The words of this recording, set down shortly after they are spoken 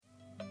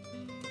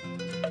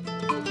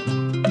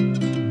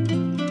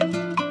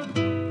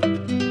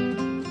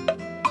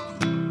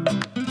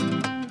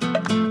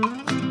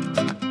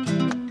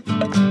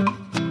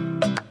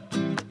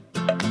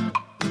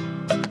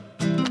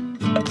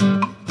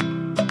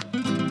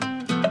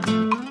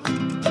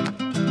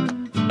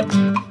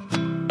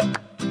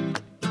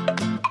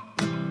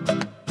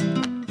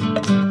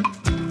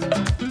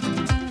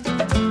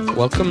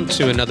Welcome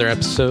to another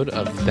episode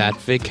of That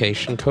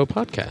Vacation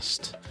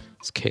Co-podcast.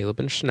 It's Caleb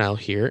and Chanel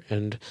here,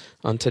 and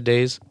on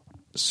today's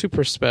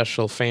super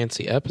special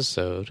fancy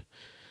episode,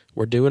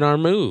 we're doing our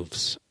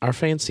moves, our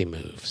fancy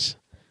moves.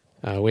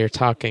 We're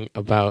talking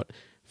about,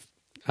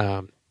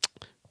 I'm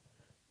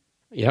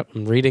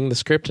reading the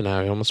script and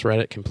I almost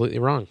read it completely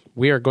wrong.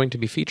 We are going to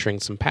be featuring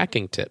some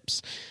packing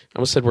tips. I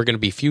almost said we're going to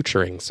be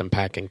featuring some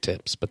packing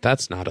tips, but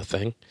that's not a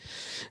thing.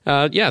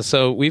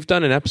 So we've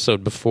done an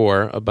episode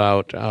before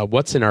about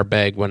what's in our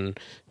bag when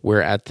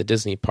we're at the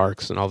Disney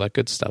parks and all that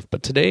good stuff.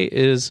 But today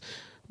is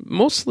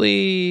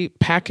mostly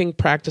packing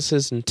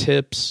practices and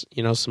tips,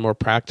 some more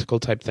practical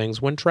type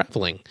things when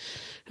traveling.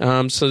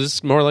 So this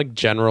is more like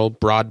general,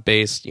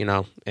 broad-based,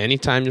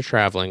 anytime you're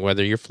traveling,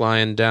 whether you're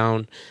flying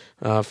down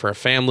for a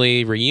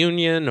family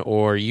reunion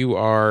or you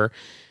are,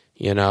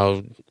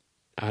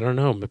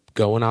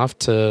 going off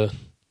to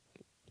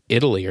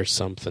Italy or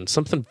something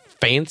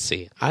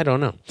fancy. I don't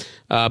know.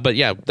 But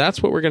yeah,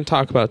 that's what we're going to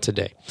talk about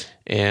today.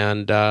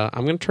 And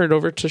I'm going to turn it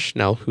over to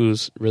Chanel,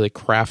 who's really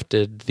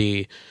crafted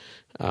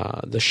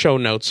the show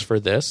notes for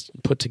this,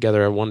 put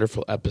together a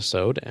wonderful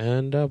episode,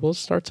 and we'll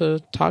start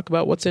to talk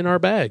about what's in our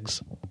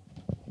bags.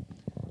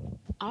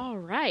 All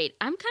right.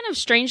 I'm kind of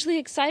strangely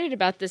excited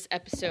about this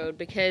episode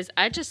because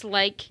I just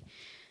like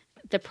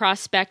the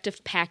prospect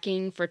of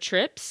packing for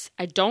trips.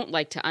 I don't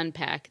like to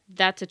unpack.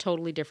 That's a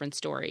totally different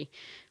story.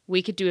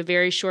 We could do a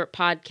very short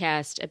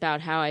podcast about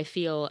how I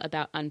feel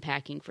about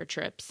unpacking for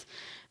trips,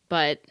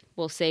 but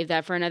we'll save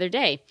that for another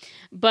day.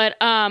 But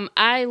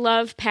I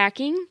love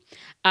packing.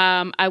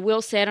 I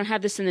will say, I don't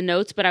have this in the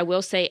notes, but I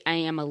will say I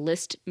am a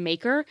list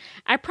maker.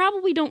 I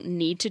probably don't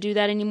need to do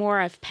that anymore.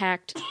 I've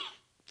packed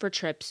for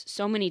trips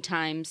so many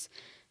times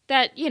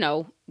that,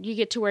 you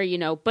get to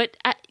where but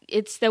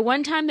it's the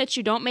one time that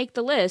you don't make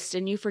the list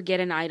and you forget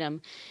an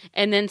item.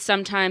 And then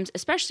sometimes,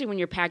 especially when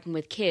you're packing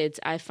with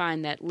kids, I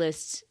find that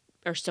lists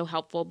are so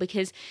helpful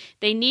because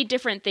they need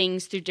different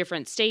things through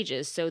different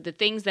stages. So the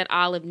things that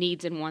Olive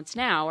needs and wants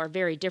now are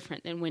very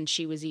different than when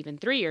she was even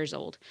 3 years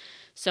old.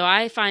 So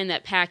I find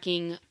that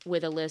packing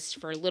with a list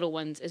for little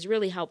ones is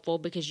really helpful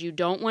because you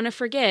don't want to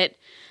forget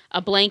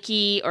a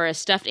blankie or a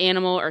stuffed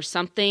animal or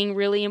something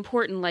really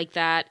important like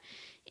that,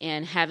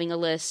 and having a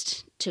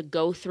list to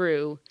go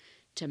through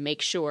to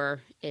make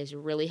sure is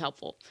really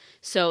helpful.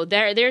 So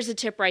there's a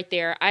tip right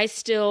there. I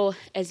still,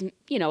 as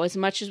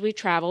much as we've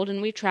traveled,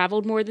 and we've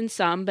traveled more than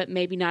some, but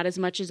maybe not as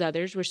much as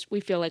others,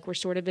 we feel like we're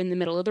sort of in the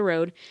middle of the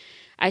road,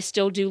 I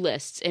still do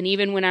lists. And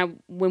even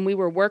when we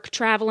were work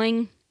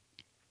traveling,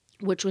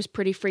 which was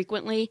pretty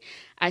frequently,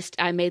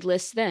 I made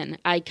lists then.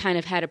 I kind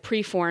of had a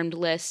preformed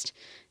list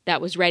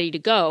that was ready to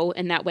go,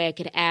 and that way I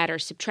could add or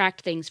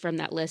subtract things from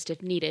that list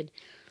if needed.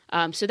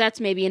 So that's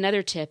maybe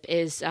another tip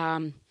is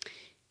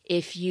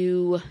if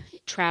you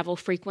travel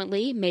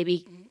frequently,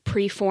 maybe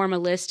pre-form a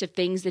list of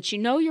things that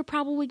you're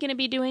probably going to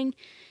be doing,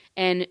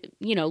 and,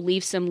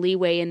 leave some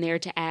leeway in there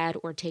to add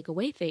or take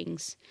away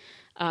things.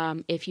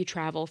 If you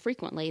travel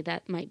frequently,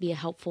 that might be a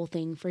helpful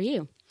thing for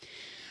you.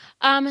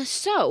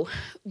 So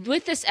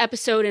with this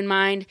episode in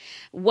mind,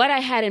 what I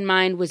had in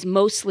mind was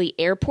mostly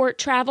airport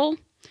travel.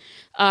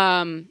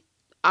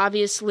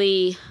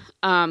 Obviously,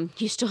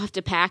 you still have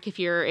to pack if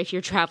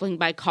you're traveling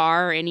by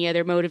car or any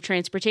other mode of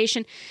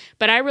transportation,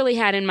 but I really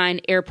had in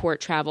mind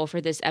airport travel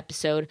for this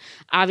episode.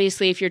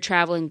 Obviously, if you're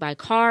traveling by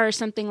car or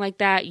something like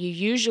that, you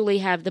usually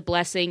have the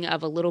blessing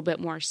of a little bit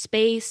more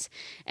space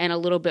and a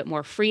little bit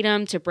more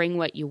freedom to bring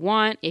what you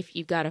want. If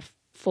you've got a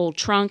full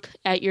trunk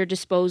at your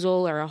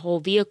disposal or a whole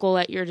vehicle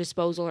at your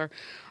disposal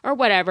or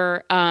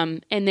whatever,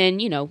 and then,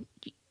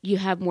 you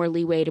have more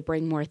leeway to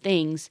bring more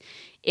things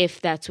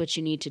if that's what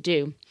you need to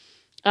do.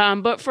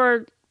 But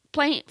for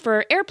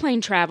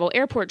airplane travel,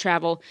 airport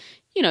travel,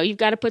 you've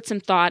got to put some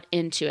thought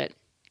into it.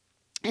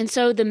 And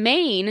so the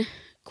main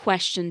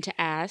question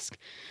to ask,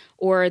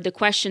 or the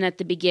question at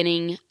the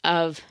beginning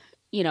of,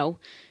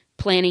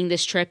 planning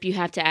this trip you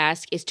have to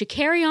ask, is to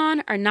carry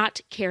on or not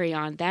to carry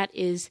on. That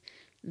is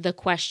the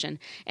question.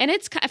 And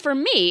for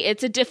me,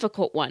 it's a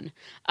difficult one.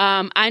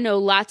 I know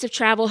lots of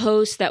travel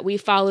hosts that we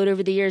followed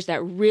over the years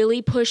that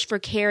really push for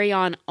carry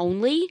on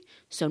only.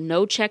 So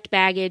no checked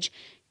baggage,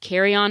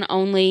 carry on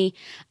only.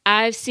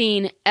 I've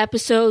seen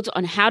episodes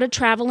on how to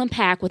travel and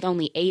pack with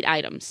only 8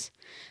 items.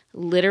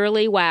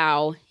 Literally,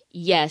 wow.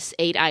 Yes,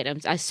 8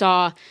 items. I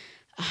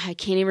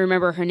can't even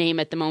remember her name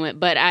at the moment,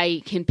 but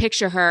I can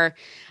picture her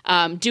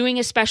doing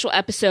a special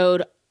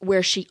episode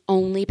where she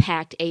only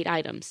packed 8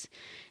 items.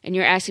 And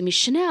you're asking me,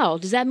 Chanel,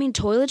 does that mean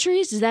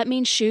toiletries? Does that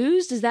mean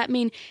shoes? Does that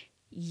mean...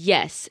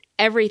 Yes,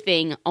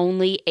 everything,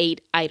 only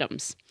 8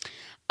 items.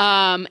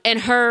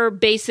 And her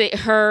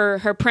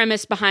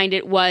premise behind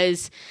it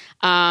was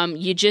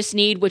you just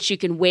need what you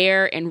can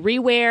wear and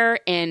rewear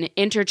and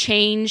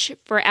interchange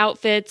for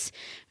outfits.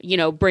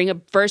 Bring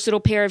a versatile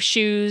pair of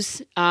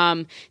shoes.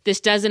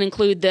 This doesn't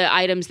include the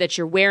items that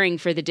you're wearing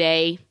for the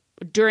day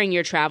during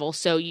your travel.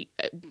 So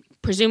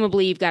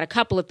presumably you've got a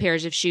couple of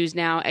pairs of shoes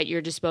now at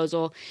your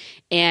disposal.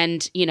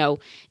 And,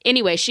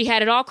 anyway, she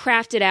had it all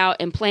crafted out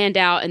and planned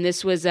out. And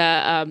this was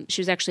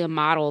she was actually a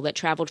model that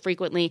traveled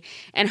frequently.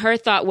 And her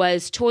thought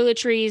was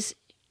toiletries,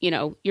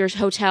 your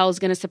hotel is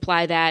going to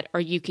supply that, or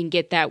you can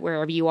get that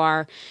wherever you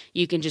are.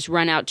 You can just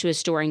run out to a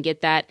store and get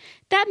that.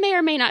 That may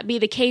or may not be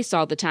the case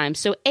all the time.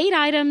 So 8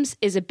 items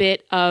is a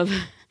bit of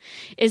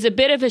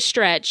a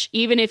stretch,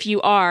 even if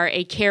you are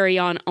a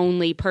carry-on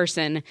only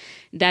person.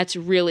 That's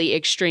really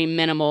extreme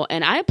minimal,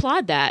 and I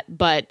applaud that,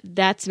 but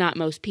that's not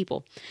most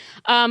people.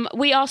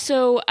 We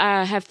also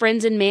have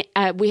friends and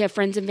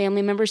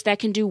family members that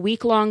can do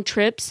week-long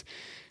trips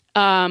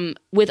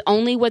with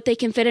only what they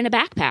can fit in a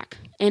backpack.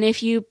 And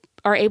if you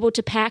are able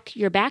to pack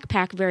your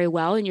backpack very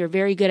well, and you're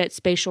very good at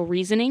spatial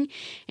reasoning,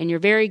 and you're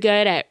very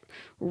good at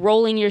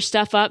rolling your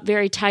stuff up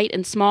very tight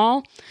and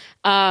small,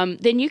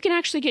 then you can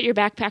actually get your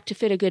backpack to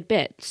fit a good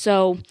bit.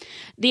 So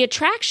the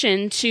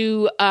attraction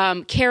to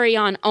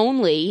carry-on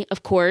only,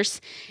 of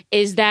course,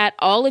 is that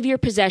all of your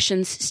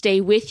possessions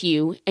stay with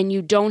you and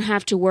you don't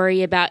have to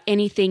worry about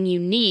anything you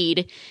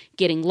need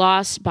getting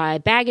lost by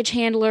baggage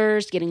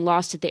handlers, getting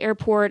lost at the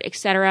airport,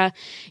 etc.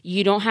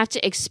 You don't have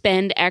to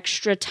expend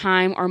extra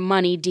time or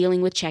money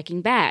dealing with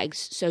checking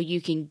bags. So you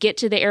can get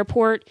to the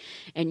airport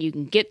and you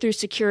can get through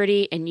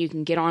security and you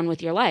can get on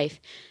with your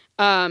life.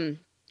 And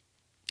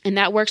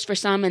that works for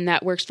some and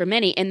that works for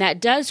many. And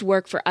that does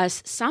work for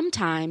us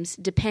sometimes,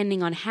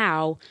 depending on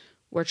how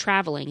we're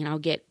traveling. And I'll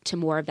get to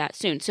more of that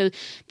soon. So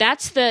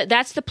that's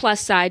the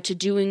plus side to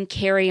doing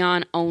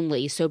carry-on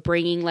only. So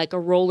bringing like a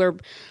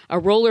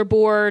roller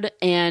board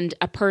and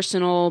a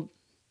personal,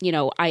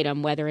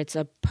 item, whether it's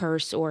a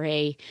purse or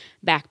a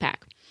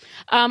backpack.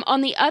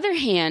 On the other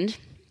hand,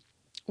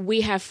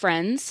 we have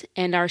friends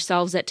and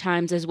ourselves at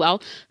times as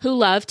well who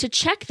love to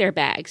check their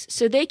bags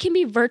so they can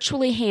be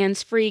virtually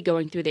hands-free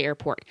going through the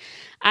airport.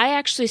 I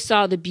actually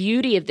saw the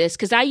beauty of this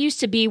because I used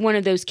to be one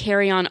of those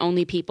carry-on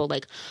only people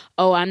like,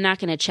 oh, I'm not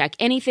going to check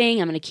anything.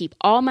 I'm going to keep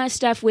all my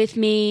stuff with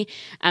me.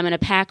 I'm going to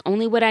pack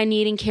only what I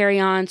need and carry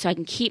on so I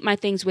can keep my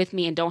things with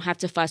me and don't have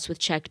to fuss with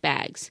checked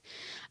bags.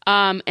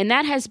 And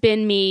that has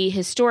been me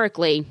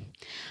historically.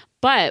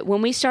 But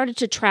when we started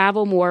to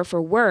travel more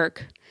for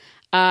work,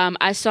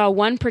 I saw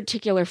one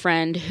particular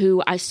friend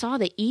who I saw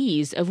the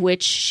ease of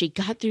which she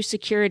got through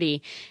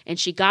security and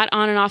she got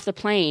on and off the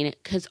plane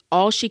because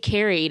all she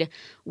carried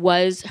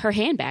was her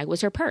handbag,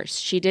 was her purse.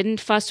 She didn't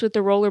fuss with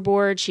the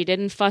rollerboard. She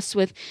didn't fuss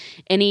with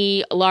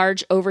any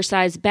large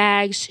oversized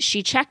bags.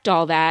 She checked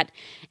all that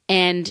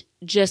and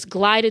just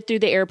glided through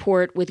the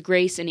airport with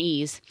grace and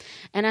ease.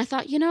 And I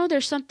thought,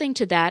 there's something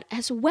to that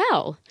as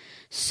well.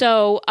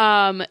 So,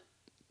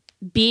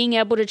 being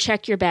able to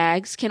check your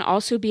bags can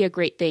also be a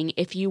great thing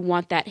if you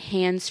want that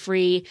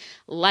hands-free,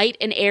 light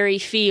and airy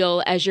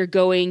feel as you're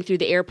going through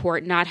the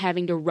airport, not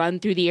having to run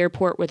through the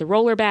airport with a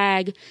roller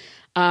bag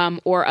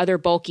or other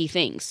bulky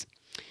things.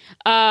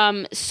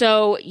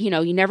 So,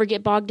 you never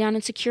get bogged down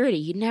in security.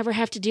 You never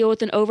have to deal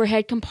with an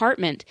overhead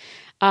compartment.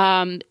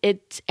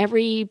 It's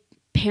every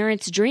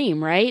parent's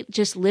dream, right?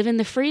 Just living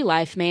the free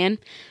life, man.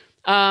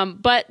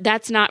 But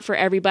that's not for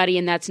everybody,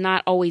 and that's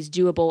not always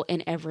doable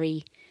in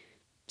every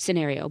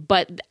scenario.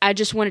 But I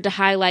just wanted to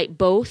highlight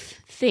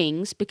both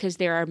things because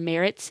there are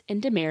merits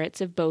and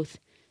demerits of both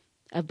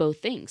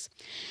things.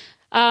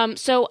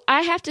 So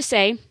I have to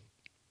say,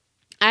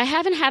 I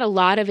haven't had a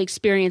lot of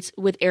experience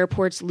with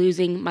airports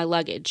losing my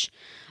luggage.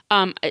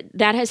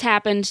 That has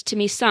happened to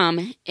me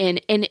some, and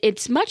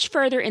it's much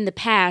further in the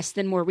past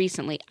than more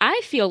recently.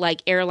 I feel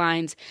like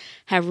airlines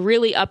have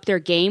really upped their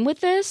game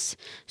with this.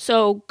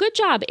 So good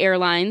job,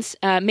 airlines.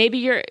 Maybe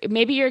your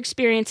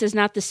experience is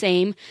not the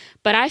same,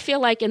 but I feel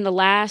like in the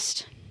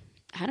last,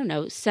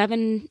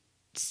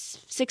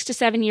 6 to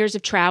 7 years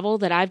of travel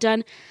that I've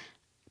done,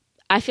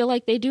 I feel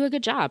like they do a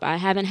good job. I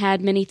haven't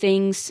had many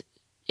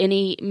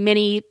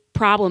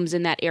problems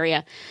in that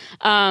area.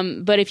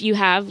 But if you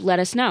have, let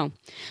us know.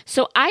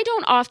 So I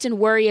don't often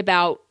worry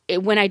about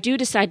it. When I do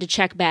decide to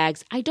check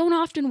bags, I don't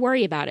often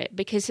worry about it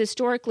because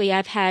historically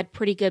I've had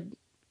pretty good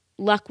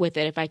luck with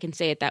it, if I can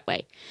say it that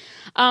way.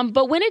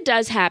 But when it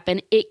does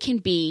happen, it can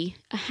be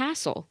a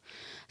hassle.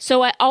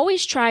 So I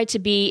always try to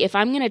be, if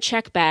I'm going to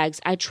check bags,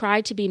 I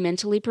try to be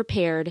mentally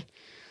prepared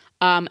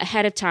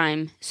ahead of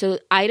time. So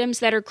items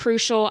that are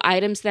crucial,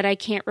 items that I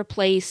can't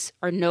replace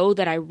or know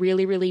that I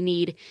really, really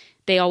need,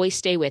 they always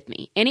stay with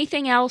me.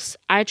 Anything else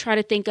I try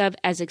to think of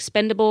as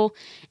expendable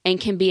and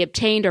can be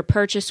obtained or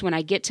purchased when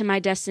I get to my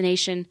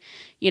destination.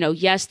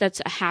 Yes,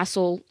 that's a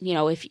hassle.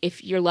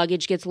 If your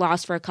luggage gets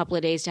lost for a couple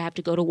of days to have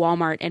to go to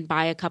Walmart and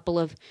buy a couple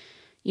of,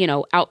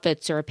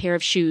 outfits or a pair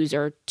of shoes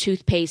or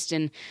toothpaste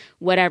and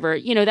whatever,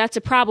 that's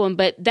a problem.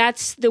 But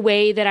that's the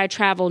way that I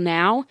travel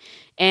now.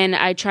 And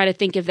I try to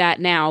think of that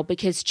now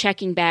because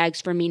checking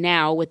bags for me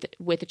now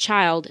with a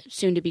child,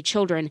 soon to be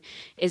children,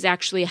 is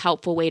actually a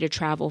helpful way to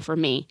travel for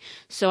me.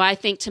 So I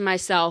think to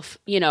myself,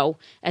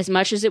 as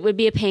much as it would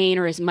be a pain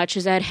or as much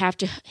as I'd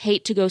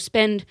hate to go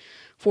spend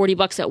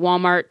 $40 at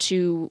Walmart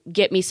to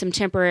get me some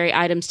temporary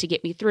items to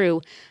get me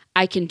through,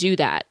 I can do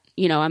that.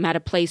 I'm at a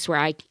place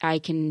where I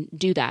can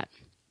do that.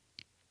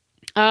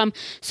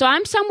 So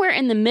I'm somewhere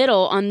in the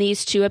middle on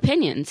these two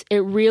opinions.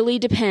 It really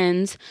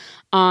depends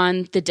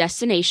on the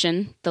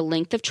destination, the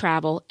length of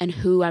travel, and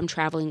who I'm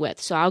traveling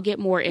with. So I'll get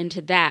more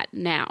into that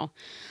now.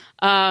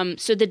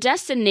 So the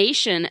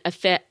destination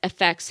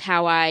affects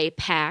how I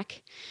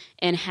pack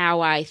and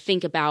how I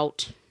think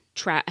about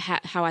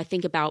how I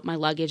think about my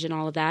luggage and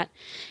all of that.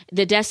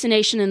 The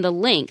destination and the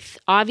length.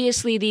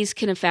 Obviously, these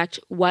can affect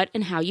what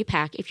and how you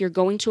pack. If you're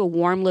going to a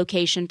warm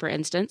location, for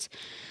instance,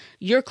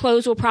 your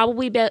clothes will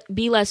probably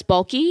be less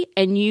bulky,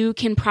 and you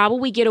can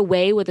probably get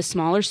away with a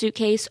smaller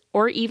suitcase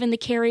or even the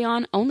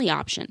carry-on only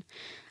option.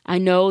 I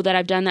know that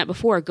I've done that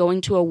before.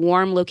 Going to a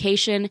warm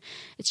location,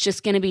 it's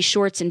just going to be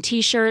shorts and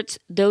t-shirts.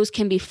 Those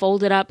can be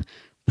folded up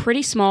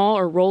pretty small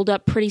or rolled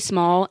up pretty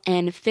small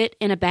and fit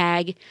in a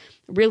bag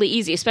really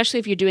easy, especially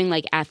if you're doing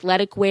like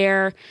athletic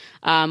wear,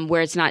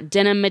 where it's not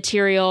denim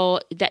material,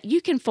 that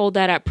you can fold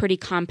that up pretty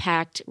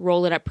compact,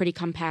 roll it up pretty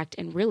compact,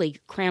 and really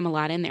cram a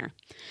lot in there.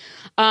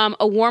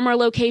 A warmer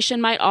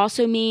location might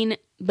also mean,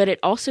 but it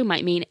also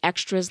might mean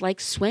extras like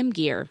swim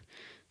gear,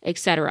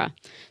 etc.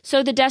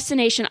 So the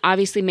destination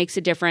obviously makes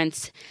a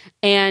difference.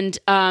 And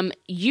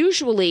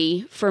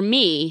usually for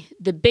me,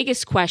 the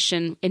biggest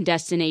question in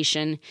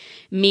destination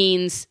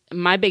means,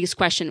 my biggest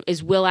question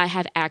is, will I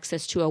have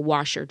access to a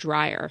washer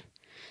dryer?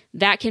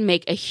 That can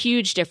make a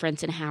huge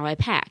difference in how I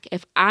pack.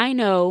 If I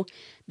know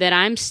that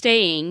I'm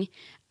staying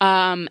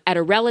at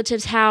a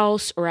relative's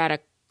house or at a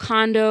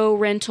condo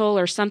rental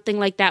or something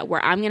like that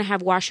where I'm going to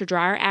have washer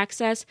dryer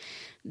access,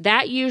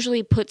 that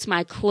usually puts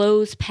my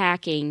clothes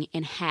packing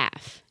in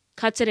half,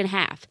 cuts it in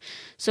half.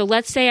 So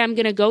let's say I'm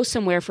going to go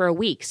somewhere for a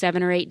week,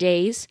 7 or 8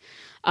 days.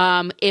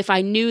 If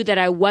I knew that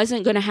I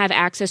wasn't going to have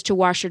access to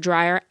washer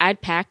dryer,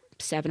 I'd pack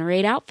 7 or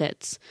 8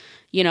 outfits,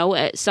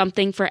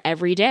 something for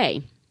every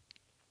day.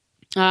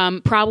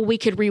 Probably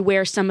could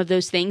rewear some of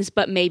those things,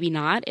 but maybe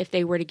not if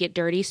they were to get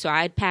dirty. So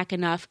I'd pack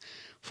enough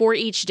for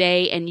each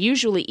day, and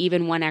usually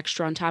even one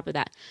extra on top of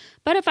that.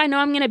 But if I know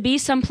I'm going to be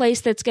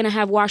someplace that's going to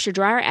have washer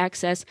dryer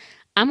access,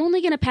 I'm only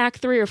going to pack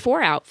 3 or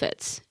 4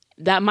 outfits.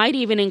 That might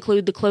even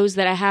include the clothes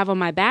that I have on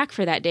my back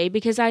for that day,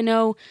 because I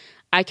know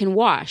I can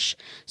wash.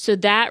 So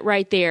that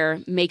right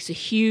there makes a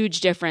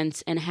huge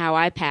difference in how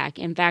I pack.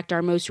 In fact,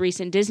 our most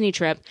recent Disney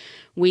trip,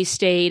 we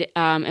stayed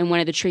in one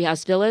of the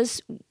treehouse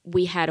villas.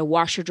 We had a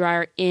washer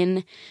dryer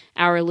in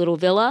our little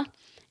villa,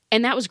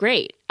 and that was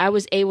great. I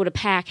was able to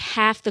pack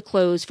half the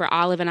clothes for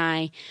Olive and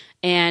I,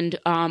 and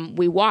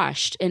we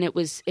washed, and it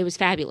was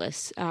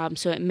fabulous.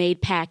 So it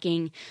made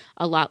packing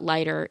a lot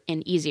lighter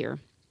and easier.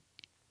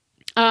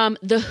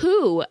 The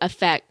who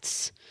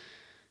affects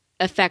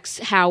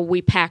how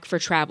we pack for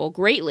travel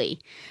greatly.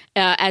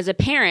 As a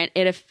parent,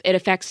 it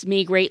affects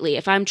me greatly.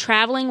 If I'm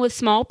traveling with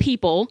small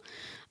people,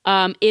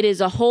 it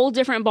is a whole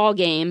different ball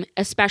game,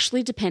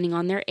 especially depending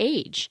on their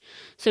age.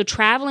 So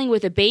traveling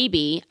with a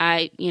baby,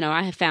 I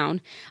have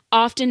found,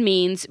 often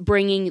means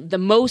bringing the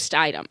most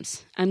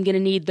items. I'm going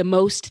to need the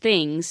most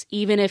things,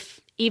 even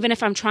if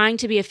I'm trying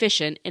to be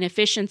efficient, and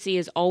efficiency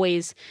is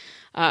always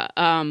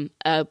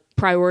a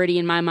priority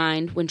in my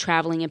mind when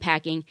traveling and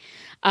packing.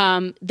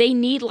 They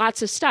need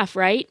lots of stuff,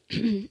 right?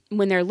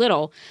 When they're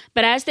little.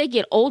 But as they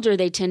get older,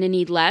 they tend to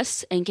need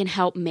less and can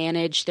help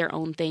manage their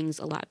own things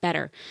a lot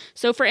better.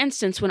 So for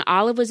instance, when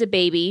Olive was a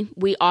baby,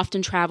 we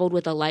often traveled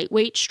with a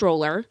lightweight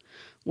stroller,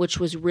 which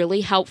was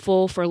really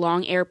helpful for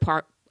long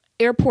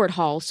airport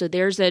hauls. So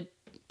there's a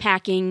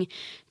packing,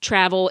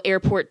 travel,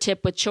 airport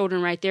tip with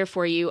children right there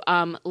for you.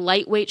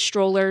 Lightweight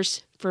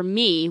strollers for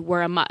me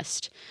were a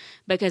must,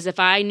 because if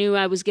I knew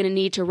I was going to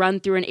need to run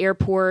through an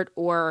airport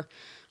or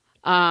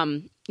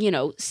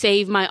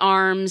save my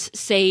arms,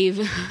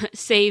 save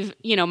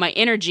my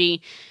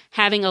energy,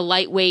 having a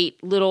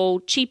lightweight little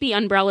cheapy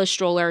umbrella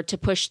stroller to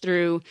push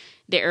through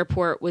the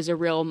airport was a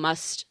real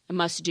must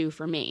do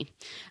for me.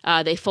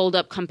 They fold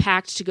up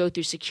compact to go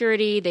through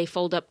security. They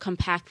fold up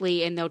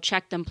compactly, and they'll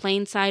check them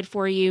plain side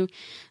for you.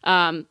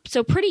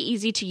 So pretty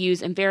easy to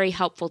use and very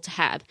helpful to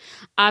have.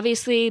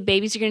 Obviously,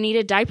 babies are going to need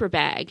a diaper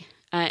bag.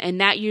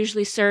 And that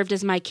usually served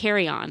as my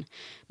carry-on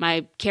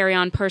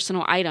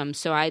personal items.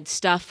 So I'd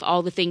stuff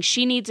all the things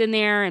she needs in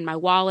there, and my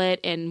wallet,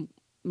 and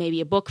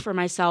maybe a book for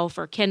myself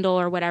or Kindle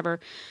or whatever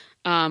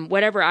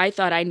I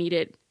thought I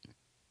needed.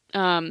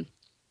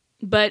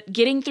 But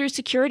getting through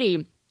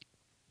security,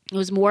 it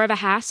was more of a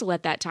hassle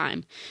at that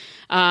time.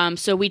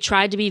 So we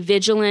tried to be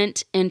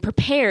vigilant and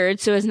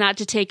prepared so as not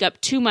to take up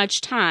too much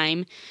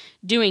time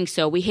doing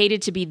so. We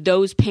hated to be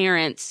those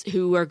parents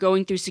who are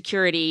going through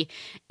security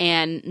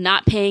and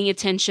not paying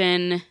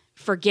attention,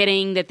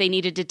 forgetting that they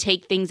needed to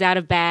take things out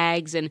of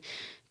bags and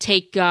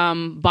take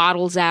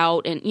bottles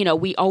out. And,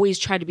 we always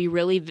try to be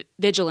really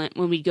vigilant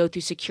when we go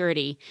through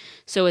security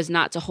so as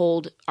not to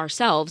hold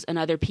ourselves and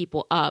other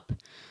people up.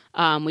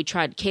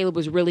 Caleb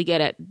was really good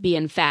at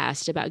being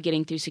fast about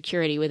getting through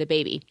security with a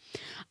baby.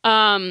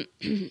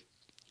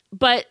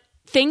 But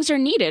things are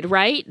needed,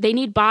 right? They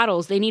need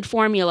bottles, they need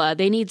formula,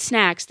 they need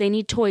snacks, they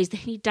need toys,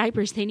 they need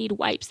diapers, they need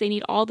wipes, they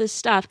need all this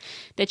stuff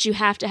that you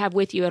have to have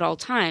with you at all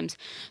times.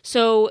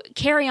 So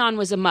carry-on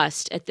was a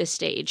must at this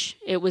stage.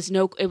 It was a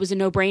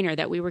no-brainer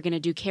that we were going to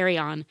do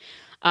carry-on,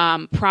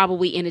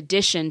 probably in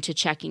addition to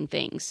checking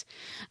things.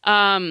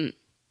 But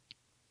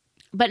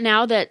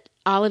now that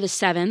Olive is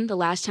 7, the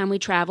last time we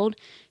traveled,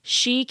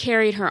 she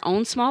carried her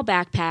own small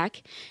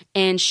backpack,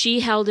 and she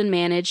held and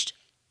managed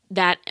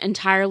that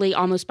entirely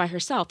almost by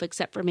herself,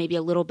 except for maybe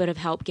a little bit of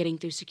help getting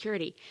through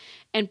security.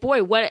 And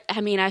boy,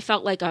 I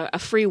felt like a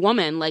free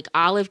woman, like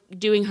Olive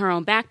doing her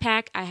own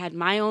backpack. I had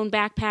my own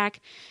backpack.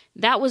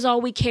 That was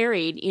all we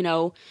carried,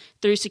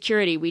 through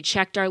security. We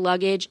checked our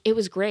luggage. It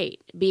was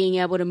great being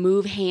able to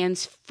move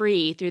hands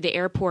free through the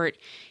airport,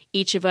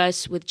 each of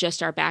us with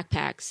just our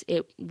backpacks.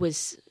 It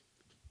was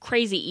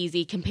crazy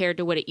easy compared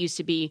to what it used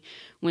to be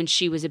when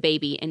she was a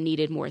baby and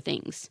needed more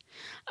things.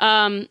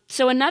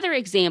 So another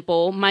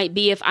example might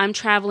be if I'm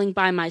traveling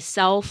by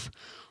myself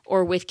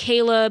or with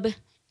Caleb,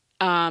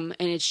 and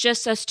it's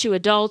just us 2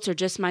 adults or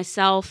just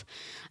myself,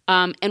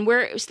 and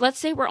let's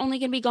say we're only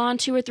going to be gone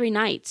 2 or 3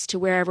 nights to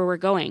wherever we're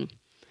going.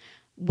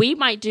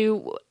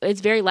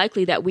 It's very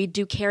likely that we'd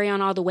do carry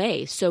on all the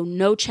way. So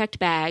no checked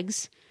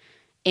bags,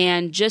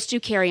 and just do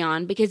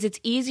carry-on, because it's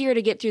easier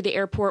to get through the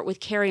airport with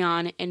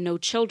carry-on and no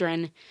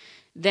children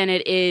than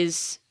it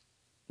is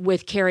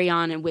with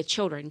carry-on and with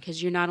children,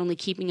 because you're not only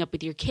keeping up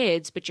with your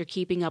kids, but you're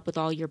keeping up with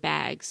all your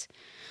bags.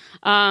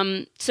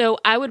 So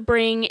I would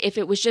bring, if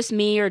it was just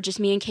me or just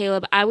me and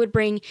Caleb, I would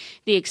bring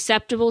the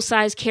acceptable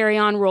size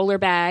carry-on roller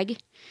bag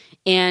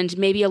and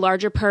maybe a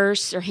larger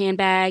purse or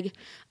handbag.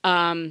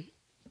 And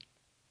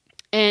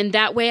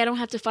that way I don't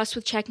have to fuss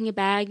with checking a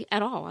bag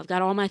at all. I've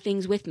got all my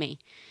things with me.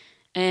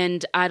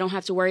 And I don't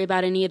have to worry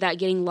about any of that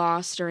getting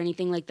lost or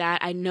anything like that.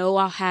 I know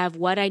I'll have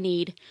what I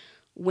need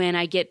when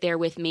I get there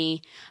with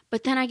me.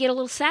 But then I get a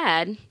little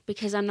sad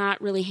because I'm not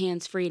really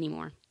hands-free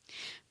anymore.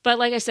 But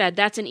like I said,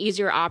 that's an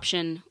easier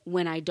option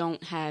when I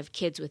don't have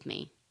kids with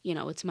me.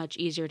 It's much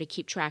easier to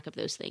keep track of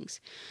those things.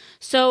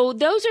 So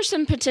those are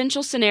some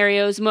potential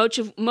scenarios, most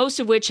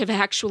of which have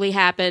actually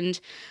happened,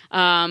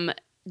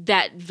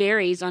 that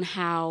varies on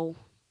how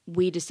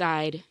we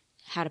decide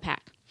how to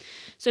pack.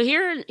 So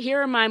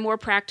here are my more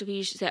practical.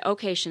 You should say,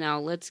 okay,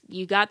 Chanel,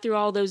 you got through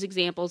all those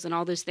examples and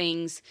all those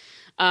things.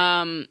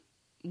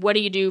 What do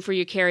you do for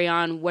your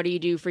carry-on? What do you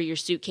do for your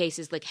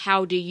suitcases? Like,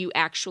 how do you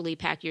actually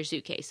pack your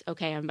suitcase?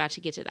 Okay, I'm about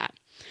to get to that.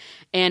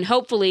 And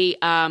hopefully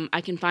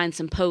I can find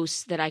some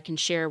posts that I can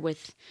share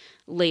with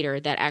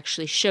later that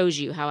actually shows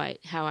you how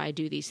I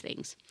do these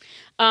things.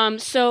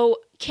 So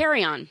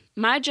carry-on.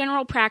 My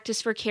general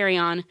practice for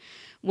carry-on,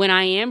 when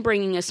I am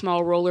bringing a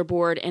small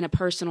rollerboard and a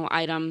personal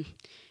item,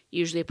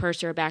 usually a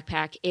purse or a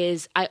backpack,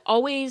 is I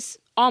almost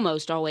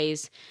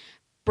always,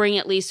 bring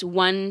at least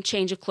 1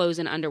 change of clothes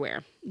and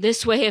underwear.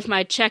 This way, if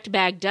my checked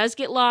bag does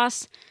get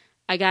lost,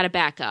 I got a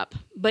backup.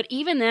 But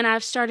even then,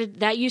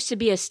 that used to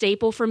be a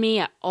staple for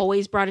me. I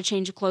always brought a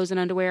change of clothes and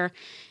underwear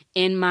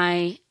in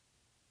my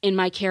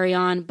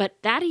carry-on. But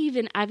I've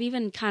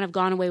even kind of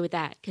gone away with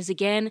that. Because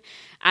again,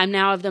 I'm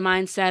now of the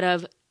mindset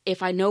of,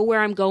 if I know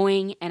where I'm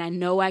going and I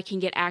know I can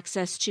get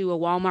access to a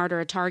Walmart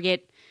or a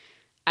Target,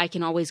 I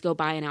can always go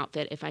buy an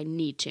outfit if I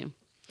need to.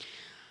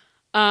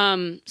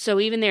 So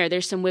even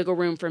there's some wiggle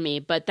room for me,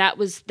 but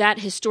that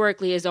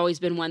historically has always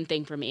been one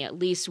thing for me, at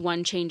least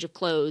 1 change of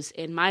clothes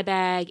in my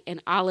bag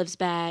and Olive's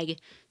bag,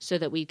 so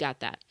that we've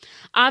got that.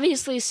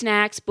 Obviously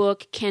snacks,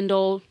 book,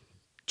 Kindle,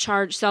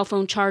 cell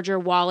phone charger,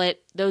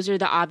 wallet, those are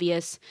the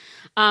obvious.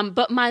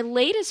 But my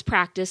latest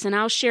practice, and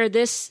I'll share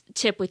this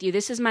tip with you,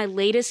 this is my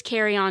latest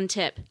carry-on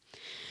tip,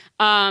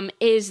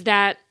 is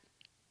that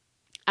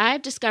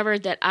I've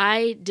discovered that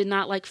I did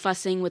not like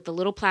fussing with the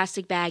little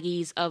plastic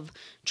baggies of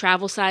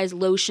travel-size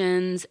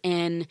lotions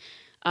and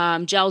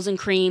gels and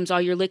creams,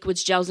 all your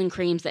liquids, gels and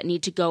creams that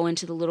need to go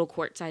into the little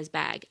quart-size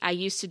bag. I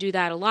used to do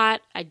that a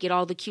lot. I'd get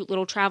all the cute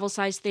little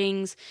travel-size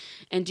things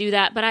and do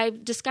that. But I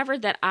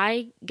discovered that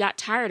I got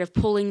tired of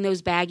pulling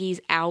those baggies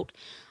out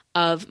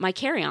of my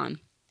carry-on.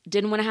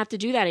 Didn't want to have to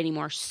do that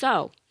anymore.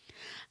 So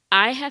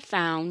I have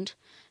found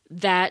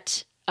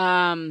that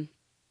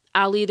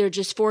I'll either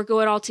just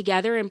forego it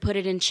altogether and put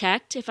it in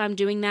checked if I'm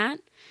doing that.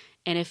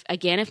 And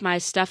if my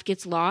stuff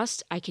gets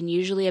lost, I can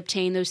usually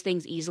obtain those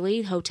things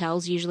easily.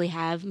 Hotels usually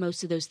have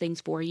most of those things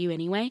for you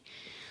anyway.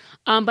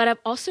 But I've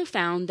also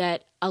found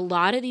that a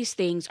lot of these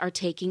things are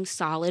taking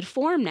solid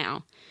form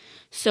now.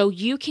 So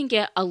you can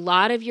get a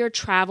lot of your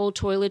travel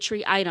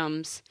toiletry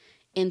items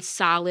in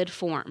solid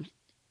form.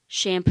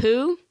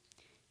 Shampoo,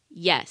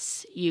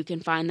 yes, you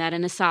can find that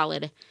in a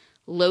solid.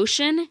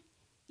 Lotion,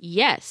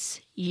 yes,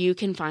 you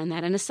can find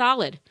that in a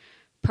solid.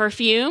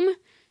 Perfume,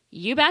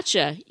 you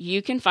betcha,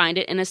 you can find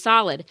it in a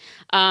solid.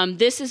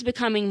 This is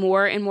becoming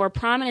more and more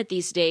prominent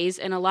these days,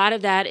 and a lot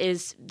of that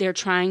is they're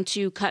trying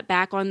to cut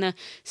back on the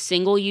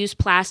single-use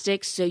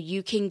plastics, so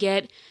you can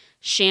get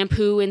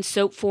shampoo in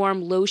soap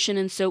form, lotion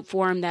in soap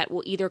form that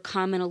will either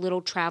come in a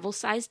little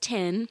travel-sized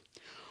tin,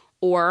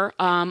 or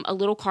a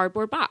little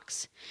cardboard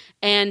box.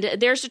 And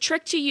there's a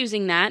trick to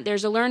using that.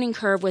 There's a learning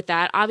curve with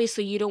that.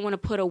 Obviously, you don't want to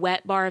put a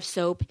wet bar of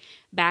soap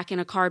back in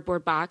a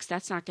cardboard box.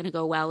 That's not going to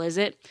go well, is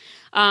it?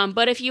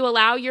 But if you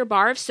allow your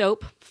bar of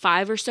soap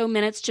 5 or so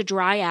minutes to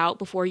dry out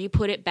before you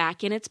put it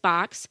back in its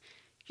box,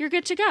 you're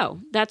good to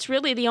go. That's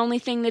really the only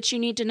thing that you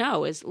need to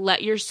know is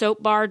let your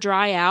soap bar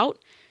dry out,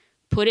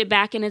 put it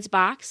back in its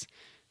box,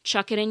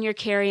 chuck it in your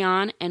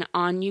carry-on, and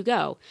on you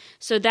go.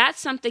 So that's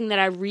something that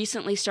I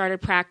recently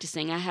started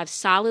practicing. I have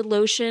solid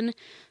lotion,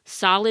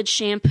 solid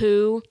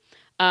shampoo.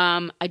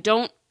 I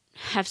don't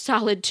have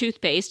solid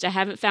toothpaste. I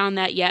haven't found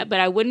that yet, but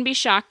I wouldn't be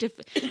shocked if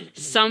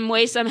some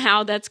way,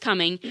 somehow that's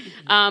coming.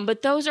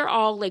 But those are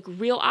all like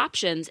real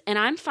options. And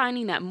I'm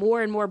finding that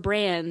more and more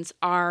brands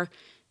are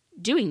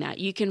doing that.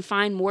 You can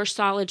find more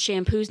solid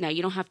shampoos now.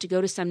 You don't have to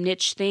go to some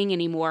niche thing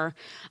anymore.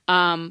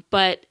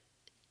 But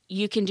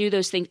you can do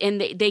those things,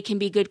 and they can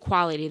be good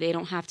quality. They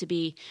don't have to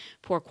be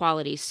poor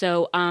quality.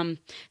 So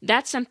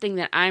that's something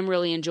that I'm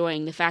really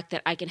enjoying, the fact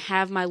that I can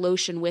have my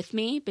lotion with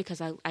me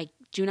because I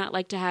do not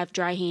like to have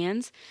dry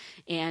hands.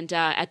 And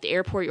at the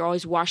airport, you're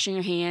always washing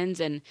your hands,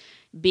 and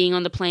being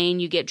on the plane,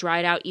 you get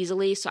dried out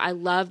easily. So I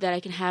love that I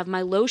can have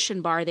my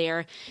lotion bar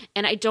there,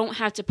 and I don't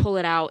have to pull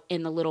it out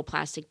in the little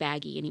plastic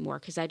baggie anymore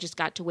because I just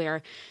got to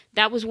where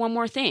that was one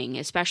more thing,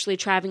 especially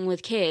traveling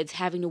with kids,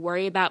 having to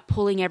worry about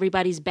pulling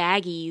everybody's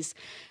baggies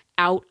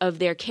out of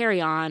their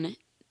carry-on.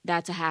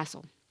 That's a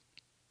hassle.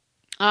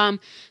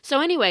 So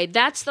anyway,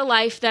 that's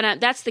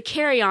that's the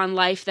carry-on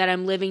life that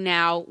I'm living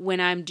now when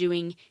I'm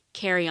doing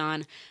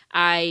carry-on.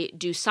 I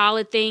do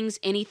solid things.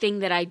 Anything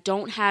that I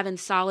don't have in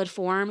solid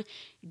form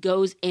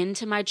goes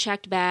into my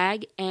checked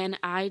bag, and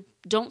I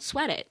don't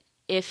sweat it.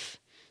 If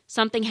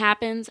something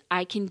happens,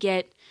 I can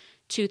get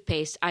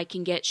toothpaste, I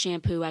can get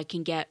shampoo, I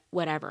can get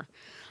whatever.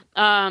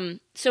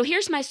 So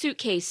here's my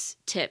suitcase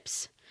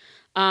tips.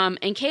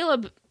 And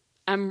Caleb,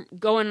 I'm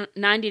going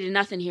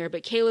 90-0 here,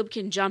 but Caleb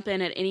can jump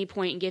in at any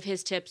point and give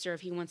his tips, or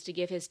if he wants to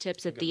give his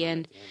tips at the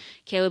end,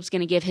 Caleb's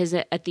going to give his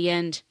at the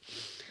end.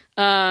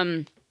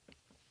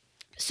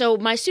 So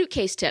my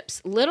suitcase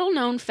tips, little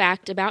known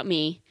fact about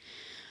me,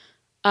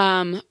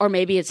 or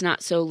maybe it's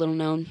not so little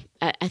known.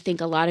 I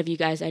think a lot of you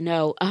guys I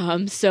know,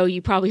 so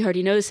you probably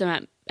already know this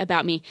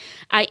about me.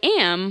 I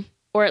am,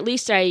 or at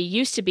least I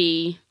used to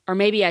be, or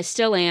maybe I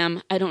still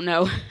am, I don't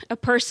know, a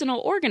personal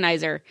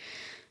organizer.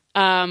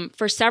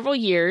 For several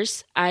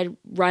years, I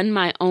run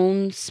my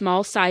own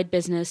small side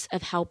business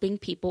of helping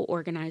people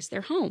organize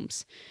their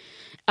homes.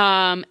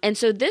 And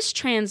so this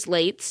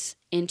translates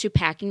into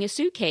packing a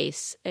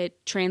suitcase.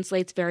 It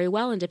translates very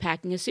well into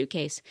packing a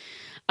suitcase.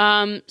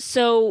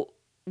 So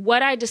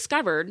what I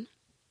discovered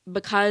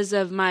because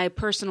of my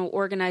personal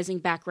organizing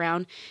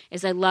background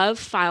is I love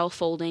file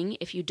folding.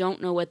 If you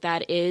don't know what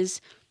that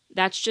is,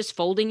 that's just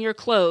folding your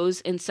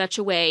clothes in such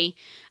a way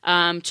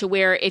to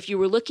where if you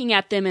were looking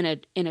at them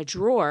in a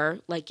drawer,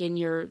 like in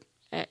your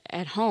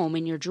at home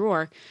in your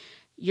drawer,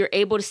 you're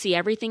able to see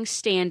everything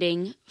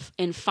standing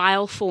in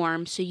file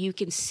form, so you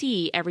can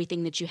see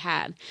everything that you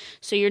have.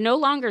 So you're no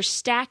longer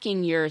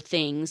stacking your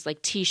things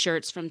like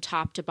T-shirts from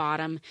top to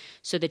bottom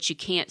so that you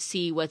can't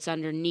see what's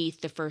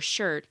underneath the first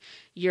shirt.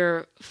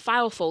 You're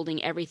file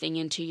folding everything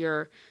into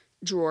your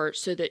drawer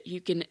so that you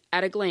can,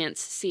 at a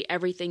glance, see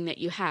everything that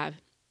you have.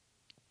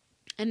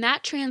 And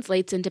that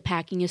translates into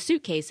packing a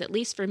suitcase. At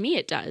least for me,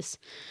 it does.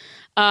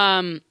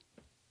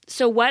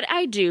 So what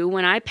I do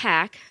when I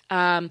pack,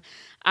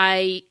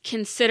 I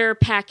consider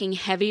packing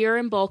heavier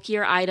and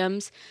bulkier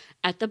items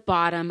at the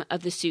bottom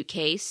of the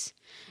suitcase.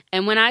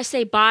 And when I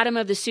say bottom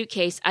of the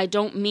suitcase, I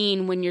don't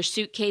mean when your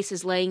suitcase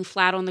is laying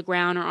flat on the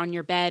ground or on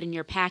your bed and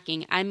you're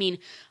packing. I mean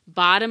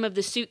bottom of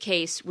the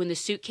suitcase when the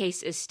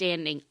suitcase is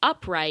standing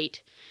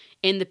upright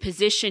in the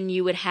position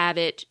you would have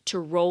it to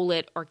roll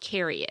it or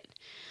carry it.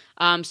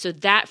 So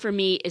that for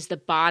me is the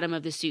bottom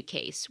of the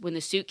suitcase. When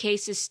the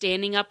suitcase is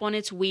standing up on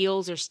its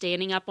wheels or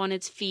standing up on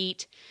its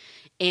feet,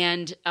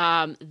 and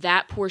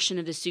that portion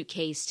of the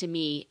suitcase to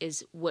me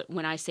is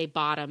when I say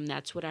bottom,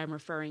 that's what I'm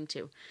referring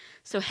to.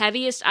 So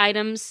heaviest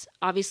items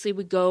obviously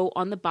would go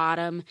on the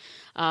bottom.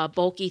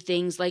 Bulky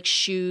things like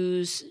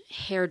shoes,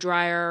 hair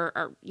dryer,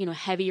 or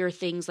heavier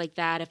things like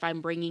that if I'm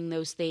bringing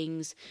those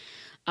things.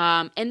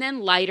 And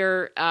then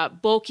lighter,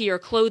 bulkier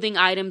clothing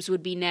items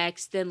would be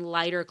next. Then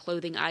lighter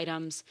clothing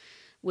items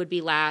would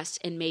be last.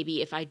 And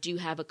maybe if I do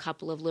have a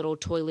couple of little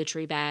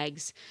toiletry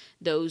bags,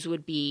 those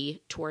would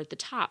be toward the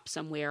top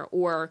somewhere.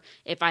 Or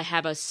if I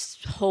have a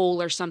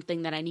hole or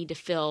something that I need to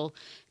fill,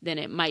 then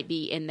it might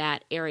be in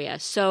that area.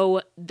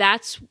 So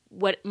that's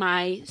what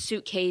my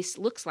suitcase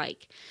looks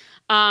like.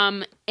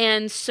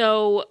 And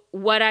so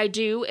what I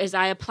do is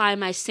I apply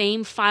my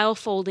same file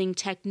folding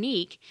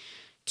technique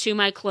to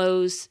my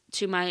clothes,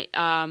 to my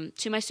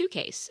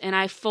suitcase, and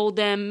I fold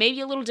them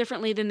maybe a little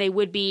differently than they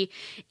would be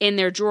in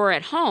their drawer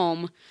at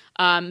home.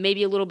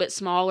 Maybe a little bit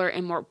smaller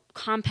and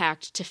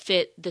compact to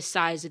fit the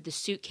size of the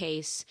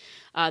suitcase,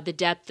 the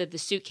depth of the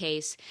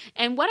suitcase.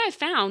 And what I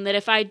found that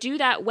if I do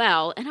that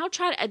well, and I'll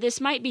try to, this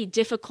might be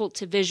difficult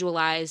to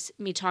visualize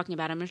me talking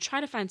about it. I'm going to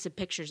try to find some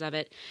pictures of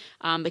it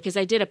because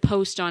I did a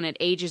post on it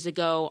ages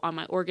ago on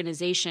my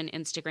organization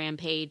Instagram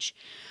page.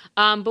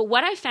 But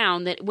what I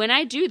found that when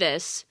I do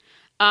this,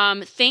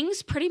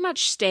 things pretty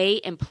much stay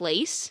in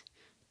place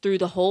through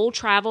the whole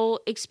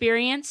travel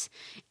experience,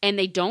 and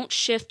they don't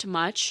shift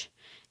much.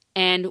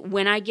 And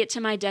when I get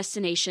to my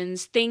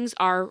destinations, things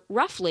are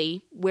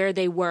roughly where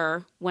they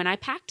were when I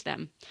packed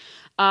them.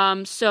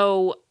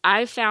 So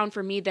I found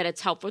for me that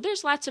it's helpful.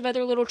 There's lots of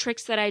other little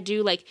tricks that I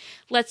do. Like,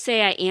 let's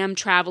say I am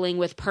traveling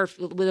with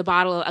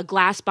a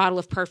glass bottle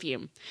of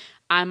perfume.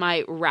 I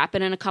might wrap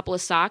it in a couple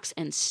of socks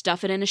and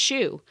stuff it in a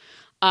shoe.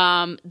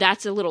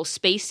 That's a little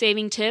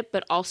space-saving tip,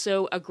 but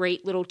also a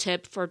great little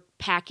tip for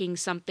packing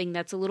something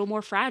that's a little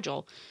more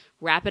fragile.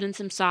 Wrap it in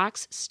some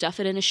socks, stuff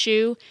it in a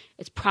shoe.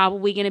 It's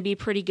probably going to be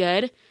pretty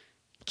good.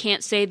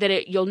 Can't say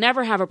that you'll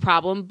never have a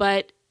problem,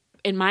 but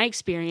in my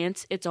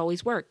experience, it's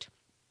always worked.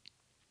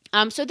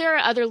 So there are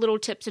other little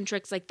tips and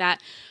tricks like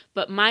that,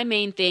 but my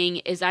main thing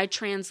is I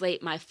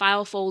translate my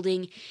file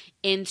folding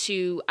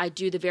I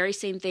do the very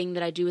same thing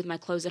that I do with my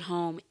clothes at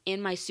home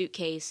in my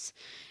suitcase,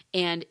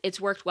 and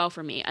it's worked well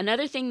for me.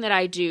 Another thing that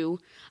I do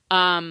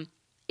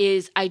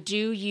is I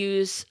do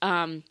use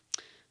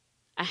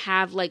I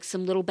have like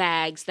some little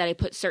bags that I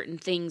put certain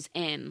things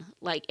in.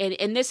 Like,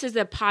 and this is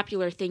a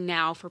popular thing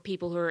now for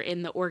people who are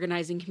in the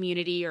organizing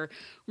community or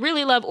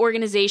really love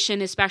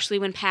organization, especially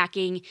when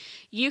packing.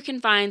 You can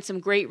find some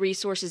great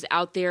resources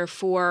out there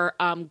for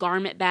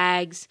garment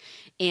bags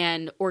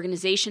and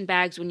organization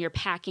bags when you're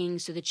packing,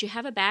 so that you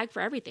have a bag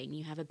for everything.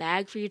 You have a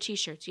bag for your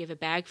t-shirts, you have a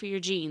bag for your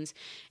jeans,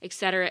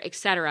 etc.,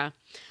 etc.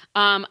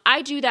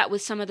 I do that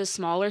with some of the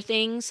smaller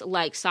things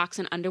like socks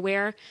and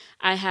underwear.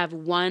 I have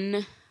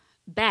one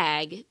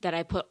bag that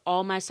I put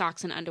all my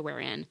socks and underwear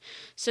in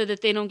so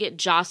that they don't get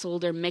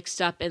jostled or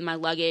mixed up in my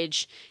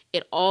luggage.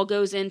 It all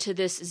goes into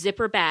this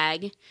zipper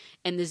bag,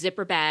 and the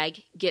zipper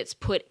bag gets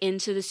put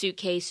into the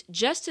suitcase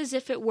just as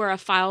if it were a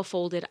file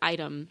folded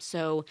item.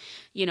 So,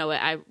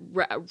 I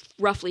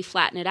roughly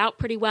flatten it out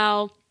pretty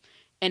well,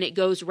 and it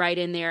goes right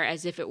in there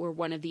as if it were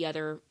one of the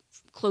other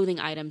clothing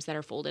items that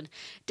are folded.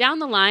 Down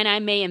the line, I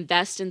may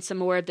invest in some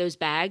more of those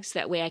bags.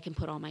 That way I can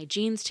put all my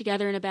jeans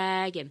together in a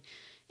bag and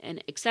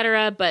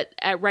etc. But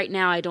right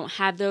now I don't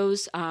have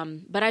those.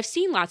 But I've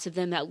seen lots of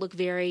them that look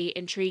very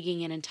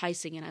intriguing and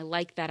enticing, and I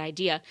like that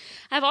idea.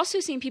 I've also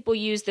seen people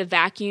use the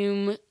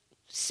vacuum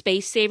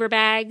space saver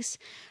bags.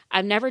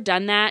 I've never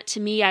done that. To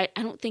me, I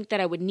don't think that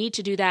I would need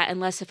to do that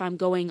unless if I'm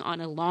going on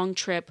a long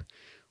trip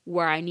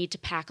where I need to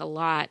pack a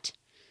lot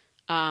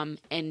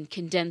and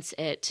condense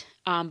it.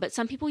 But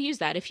some people use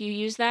that. If you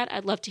use that,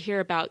 I'd love to hear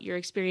about your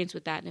experience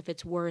with that and if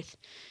it's worth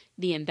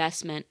the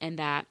investment in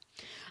that.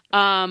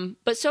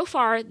 But so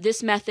far,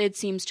 this method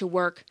seems to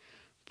work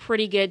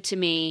pretty good to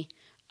me.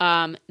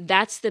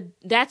 That's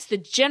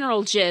the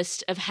general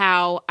gist of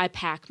how I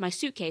pack my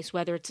suitcase,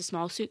 whether it's a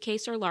small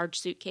suitcase or large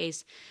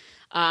suitcase.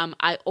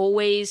 I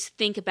always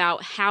think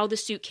about how the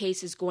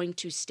suitcase is going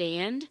to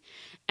stand,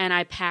 and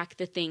I pack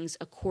the things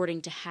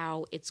according to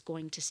how it's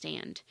going to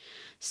stand.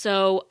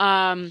 So,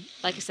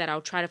 like I said, I'll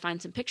try to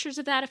find some pictures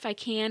of that if I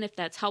can, if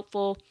that's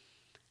helpful.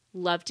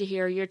 Love to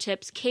hear your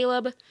tips.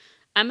 Caleb,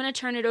 I'm going to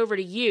turn it over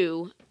to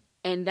you,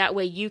 and that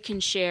way you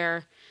can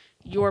share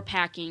your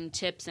packing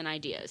tips and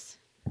ideas.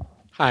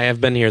 Hi,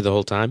 I've been here the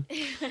whole time.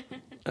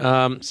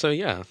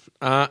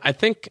 I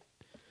think,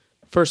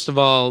 first of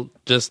all,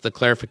 just the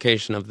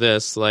clarification of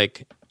this,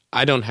 like,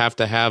 I don't have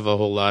to have a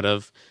whole lot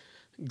of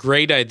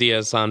great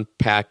ideas on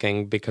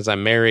packing because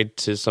I'm married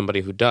to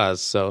somebody who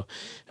does. So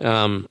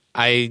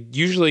I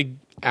usually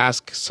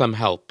ask some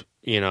help,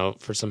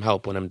 for some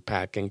help when I'm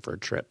packing for a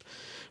trip.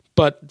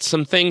 But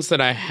some things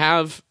that I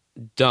have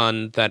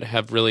done that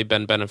have really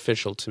been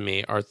beneficial to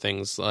me are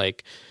things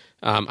like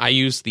I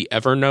use the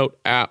Evernote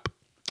app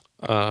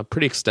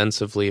pretty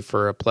extensively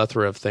for a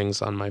plethora of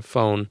things on my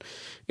phone.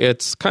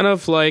 It's kind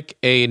of like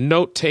a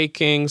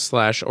note-taking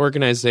 /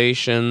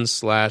 organization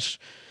 /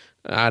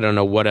 I don't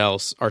know what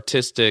else,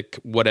 artistic,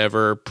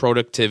 whatever,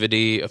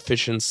 productivity,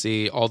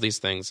 efficiency, all these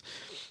things.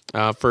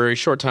 For a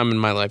short time in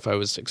my life, I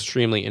was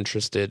extremely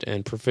interested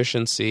in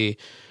proficiency,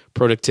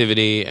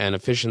 productivity, and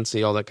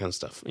efficiency, all that kind of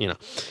stuff,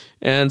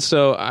 And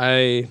so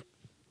I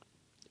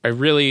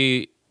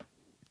really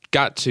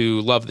got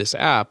to love this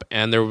app,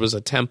 and there was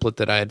a template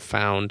that I had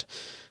found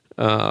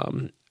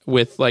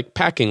with like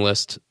packing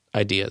list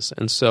ideas.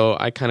 And so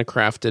I kind of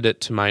crafted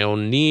it to my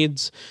own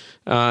needs.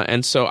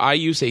 And so I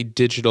use a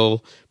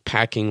digital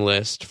packing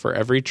list for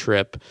every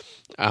trip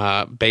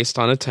based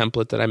on a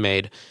template that I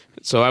made.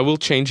 So I will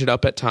change it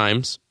up at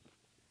times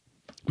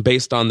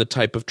based on the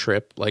type of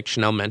trip, like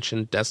Chanel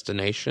mentioned,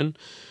 destination,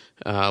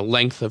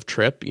 length of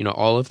trip,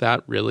 all of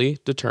that really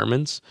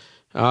determines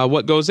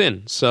what goes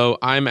in. So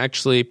I'm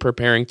actually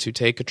preparing to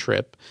take a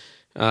trip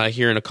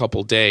here in a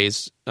couple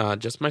days,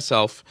 just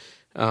myself,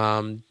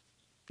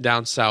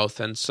 down south.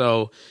 And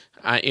so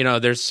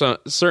there's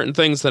certain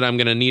things that I'm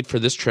going to need for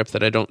this trip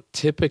that I don't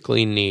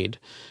typically need.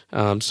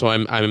 So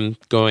I'm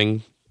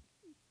going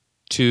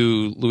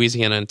to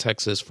Louisiana and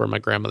Texas for my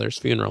grandmother's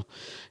funeral.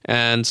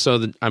 And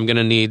so I'm going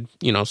to need,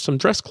 some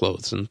dress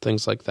clothes and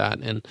things like that.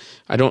 And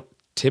I don't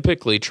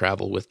typically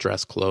travel with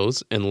dress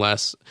clothes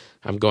unless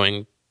I'm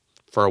going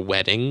for a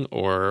wedding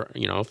or,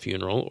 a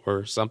funeral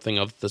or something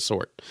of the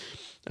sort.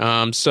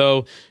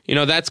 So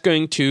that's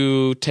going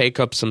to take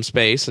up some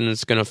space and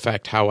it's going to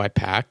affect how I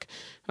pack.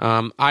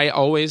 I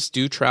always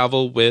do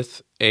travel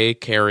with a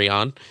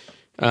carry-on.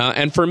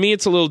 And for me,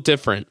 it's a little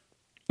different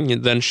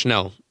than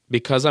Chanel.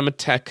 Because I'm a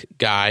tech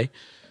guy,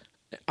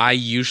 I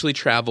usually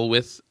travel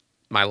with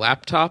my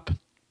laptop.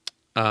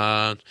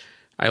 I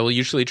will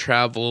usually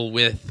travel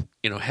with,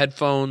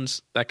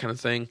 headphones, that kind of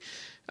thing,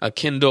 a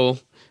Kindle,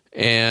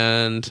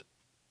 and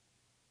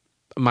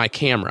my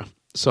camera.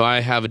 So I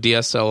have a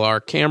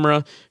DSLR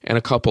camera and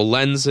a couple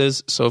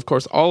lenses. So, of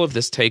course, all of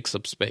this takes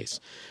up space.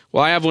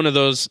 Well, I have one of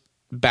those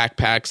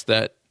backpacks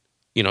that,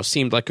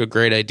 seemed like a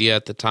great idea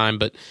at the time.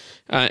 But,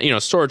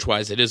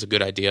 storage-wise, it is a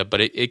good idea.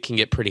 But it can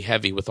get pretty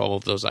heavy with all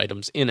of those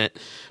items in it.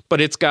 But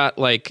it's got,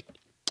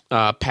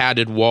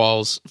 padded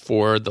walls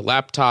for the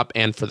laptop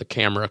and for the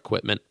camera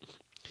equipment.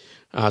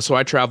 So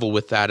I travel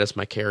with that as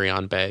my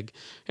carry-on bag.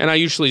 And I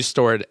usually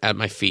store it at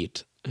my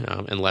feet,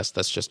 unless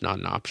that's just not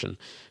an option.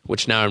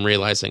 Which now I'm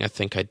realizing I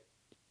think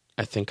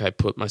I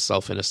put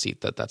myself in a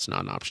seat that's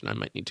not an option. I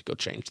might need to go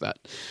change that.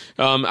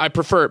 I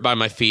prefer it by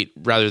my feet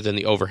rather than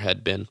the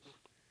overhead bin.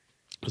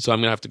 So I'm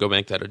going to have to go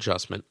make that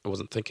adjustment. I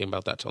wasn't thinking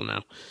about that till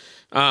now.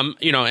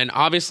 And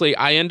obviously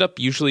I end up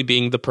usually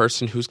being the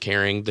person who's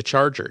carrying the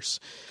chargers.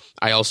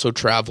 I also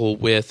travel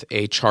with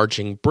a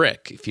charging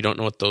brick. If you don't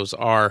know what those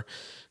are,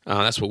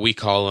 that's what we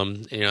call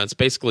them. It's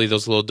basically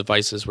those little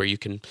devices where you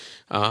can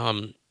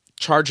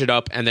charge it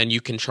up and then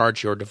you can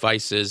charge your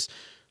devices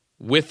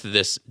with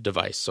this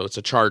device. So it's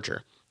a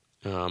charger.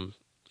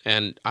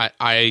 And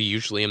I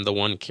usually am the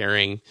one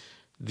carrying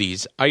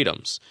these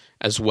items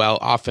as well.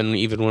 Often,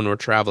 even when we're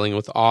traveling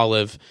with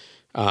Olive,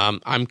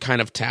 I'm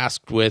kind of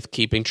tasked with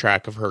keeping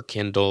track of her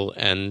Kindle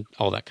and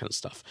all that kind of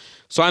stuff.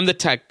 So I'm the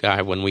tech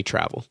guy when we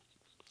travel.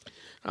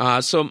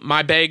 So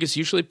my bag is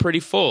usually pretty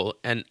full,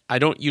 and I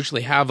don't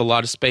usually have a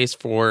lot of space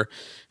for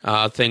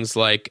things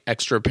like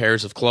extra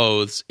pairs of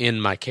clothes in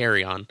my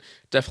carry-on.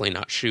 Definitely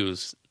not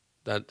shoes.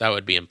 That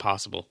would be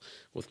impossible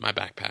with my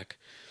backpack.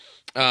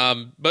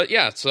 But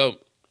yeah, so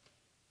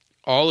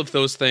all of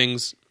those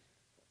things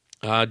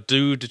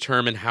do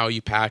determine how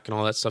you pack and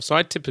all that stuff. So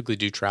I typically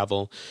do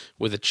travel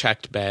with a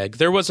checked bag.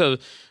 There was a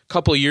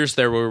couple of years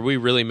there where we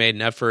really made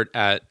an effort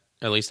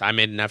at least I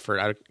made an effort.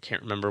 I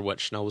can't remember what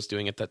Chanel was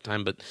doing at that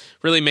time, but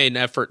really made an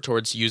effort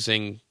towards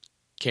using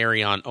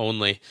carry-on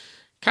only.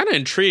 Kind of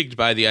intrigued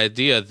by the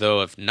idea,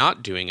 though, of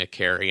not doing a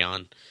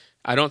carry-on.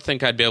 I don't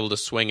think I'd be able to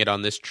swing it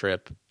on this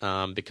trip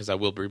because I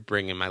will be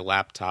bringing my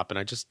laptop, and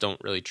I just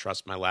don't really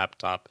trust my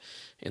laptop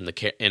in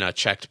a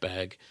checked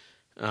bag.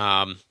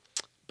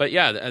 But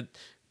yeah,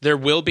 there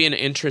will be an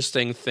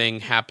interesting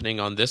thing happening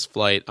on this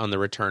flight on the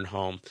return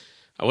home.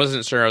 I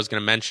wasn't sure I was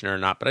going to mention it or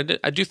not, but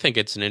I do think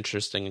it's an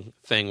interesting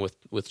thing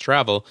with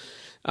travel.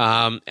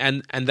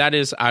 And that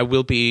is I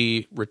will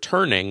be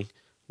returning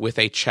with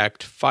a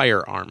checked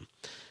firearm.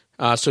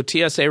 So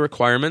TSA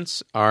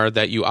requirements are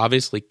that you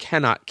obviously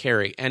cannot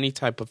carry any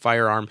type of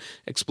firearm,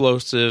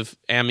 explosive,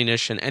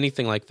 ammunition,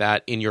 anything like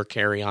that in your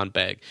carry-on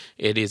bag.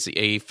 It is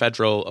a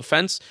federal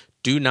offense.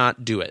 Do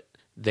not do it.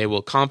 They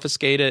will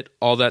confiscate it,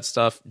 all that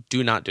stuff.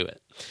 Do not do it.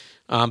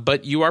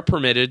 But you are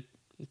permitted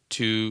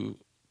to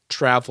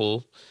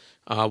travel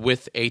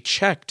with a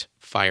checked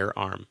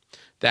firearm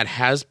that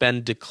has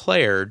been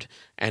declared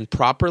and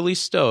properly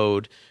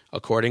stowed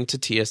according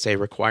to TSA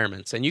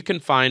requirements. And you can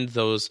find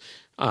those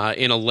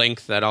in a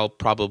link that I'll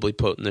probably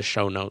put in the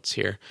show notes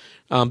here.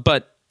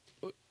 But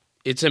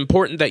it's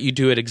important that you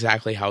do it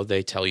exactly how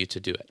they tell you to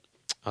do it.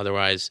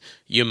 Otherwise,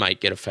 you might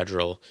get a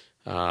federal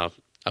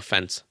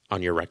offense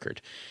on your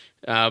record.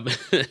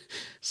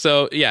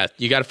 So, yeah,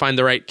 you got to find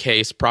the right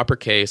case,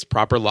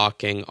 proper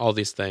locking, all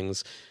these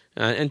things,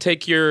 and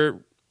take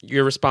your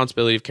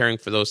responsibility of caring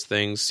for those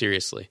things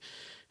seriously.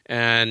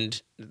 And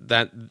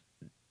that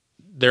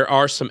there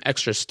are some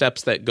extra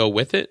steps that go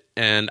with it,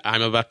 and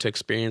I'm about to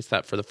experience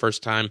that for the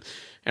first time,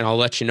 and I'll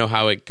let you know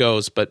how it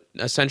goes. But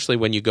essentially,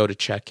 when you go to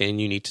check in,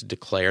 you need to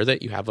declare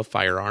that you have a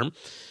firearm,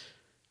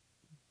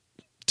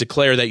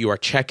 declare that you are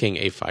checking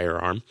a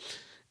firearm,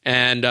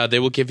 and they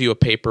will give you a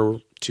paper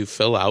to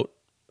fill out,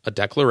 a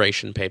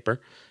declaration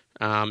paper,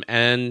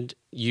 and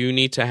you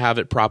need to have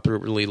it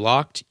properly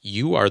locked.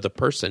 You are the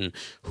person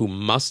who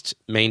must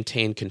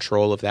maintain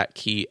control of that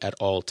key at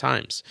all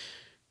times.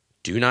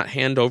 Do not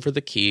hand over the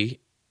key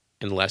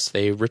unless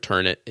they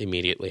return it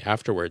immediately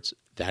afterwards.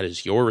 That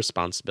is your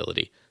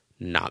responsibility,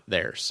 not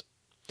theirs.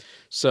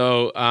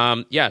 So,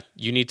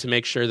 you need to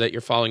make sure that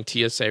you're following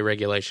TSA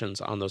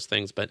regulations on those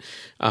things. But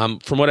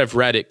from what I've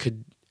read, it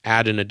could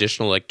add an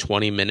additional like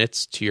 20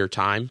 minutes to your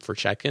time for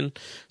check-in.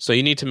 So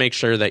you need to make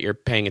sure that you're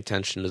paying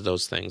attention to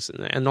those things.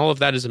 And all of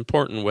that is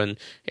important when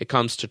it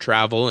comes to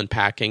travel and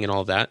packing and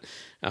all that,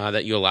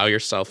 that you allow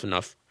yourself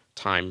enough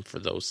time for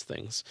those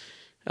things.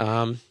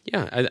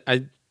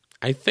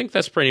 I think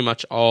that's pretty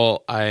much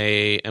all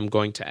I am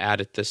going to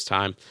add at this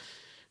time.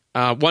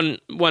 One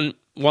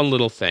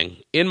little thing.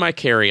 In my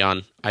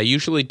carry-on, I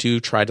usually do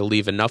try to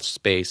leave enough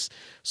space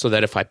so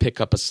that if I pick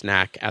up a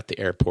snack at the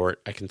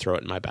airport, I can throw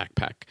it in my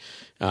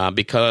backpack.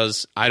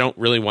 Because I don't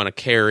really want to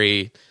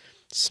carry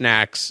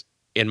snacks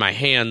in my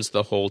hands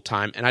the whole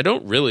time. And I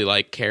don't really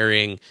like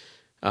carrying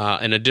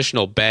an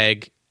additional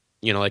bag.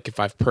 Like if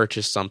I've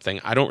purchased something,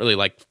 I don't really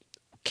like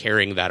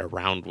carrying that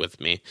around with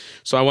me.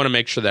 So I want to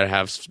make sure that I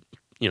have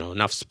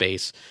enough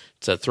space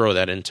to throw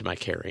that into my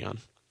carry-on.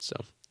 So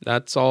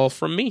that's all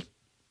from me.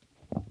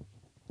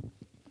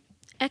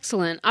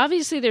 Excellent.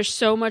 Obviously, there's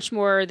so much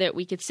more that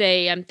we could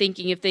say. I'm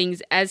thinking of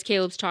things as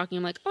Caleb's talking.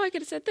 I'm like, I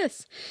could have said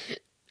this.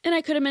 And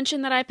I could have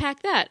mentioned that I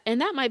packed that.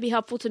 And that might be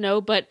helpful to know.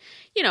 But,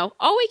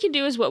 all we can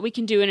do is what we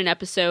can do in an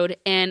episode.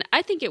 And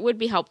I think it would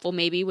be helpful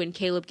maybe when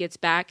Caleb gets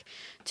back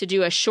to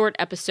do a short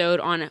episode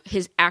on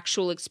his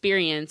actual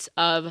experience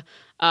of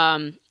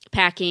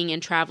packing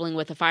and traveling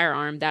with a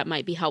firearm. That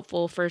might be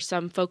helpful for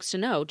some folks to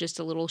know. Just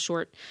a little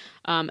short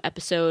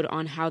episode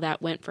on how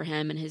that went for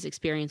him and his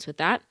experience with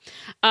that.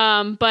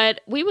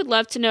 But we would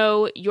love to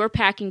know your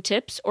packing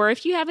tips, or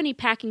if you have any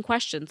packing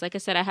questions. Like I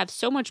said, I have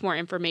so much more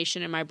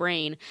information in my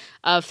brain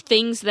of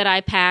things that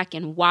I pack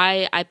and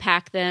why I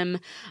pack them.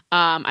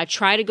 I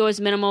try to go as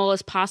minimal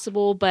as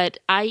possible, but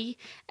I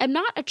am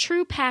not a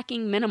true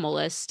packing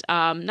minimalist,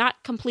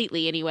 not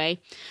completely anyway.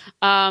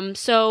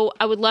 So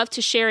I would love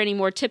to share any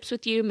more tips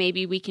with you.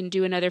 Maybe we can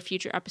do another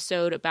future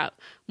episode about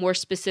more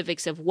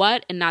specifics of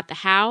what and not the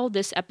how.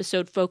 This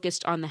episode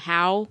focused on the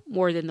how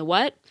more than the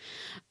what.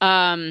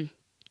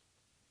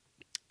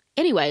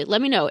 Anyway,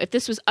 let me know if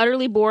this was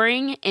utterly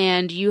boring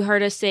and you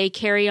heard us say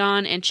carry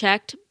on and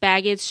checked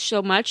baggage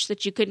so much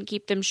that you couldn't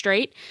keep them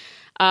straight.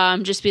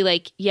 Just be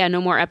like, yeah,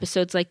 no more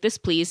episodes like this,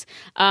 please.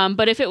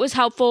 But if it was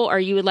helpful or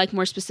you would like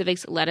more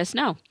specifics, let us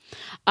know.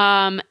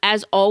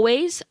 As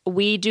always,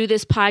 we do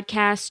this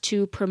podcast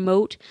to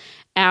promote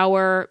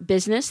our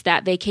business,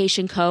 That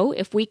Vacation Co.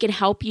 If we can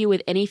help you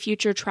with any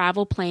future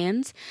travel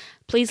plans,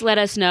 please let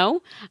us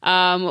know.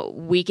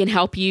 We can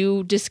help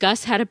you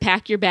discuss how to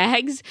pack your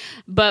bags,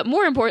 but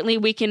more importantly,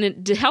 we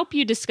can help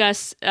you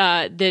discuss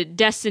the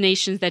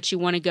destinations that you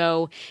want to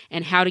go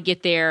and how to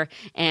get there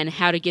and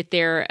how to get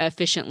there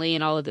efficiently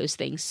and all of those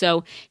things.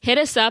 So hit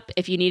us up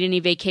if you need any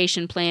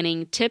vacation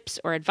planning tips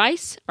or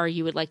advice, or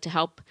you would like to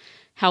help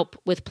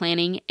with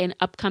planning an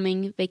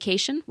upcoming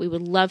vacation. We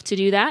would love to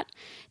do that.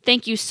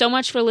 Thank you so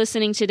much for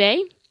listening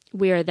today.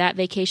 We are That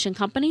Vacation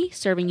Company,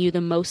 serving you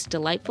the most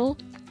delightful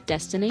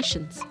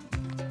destinations.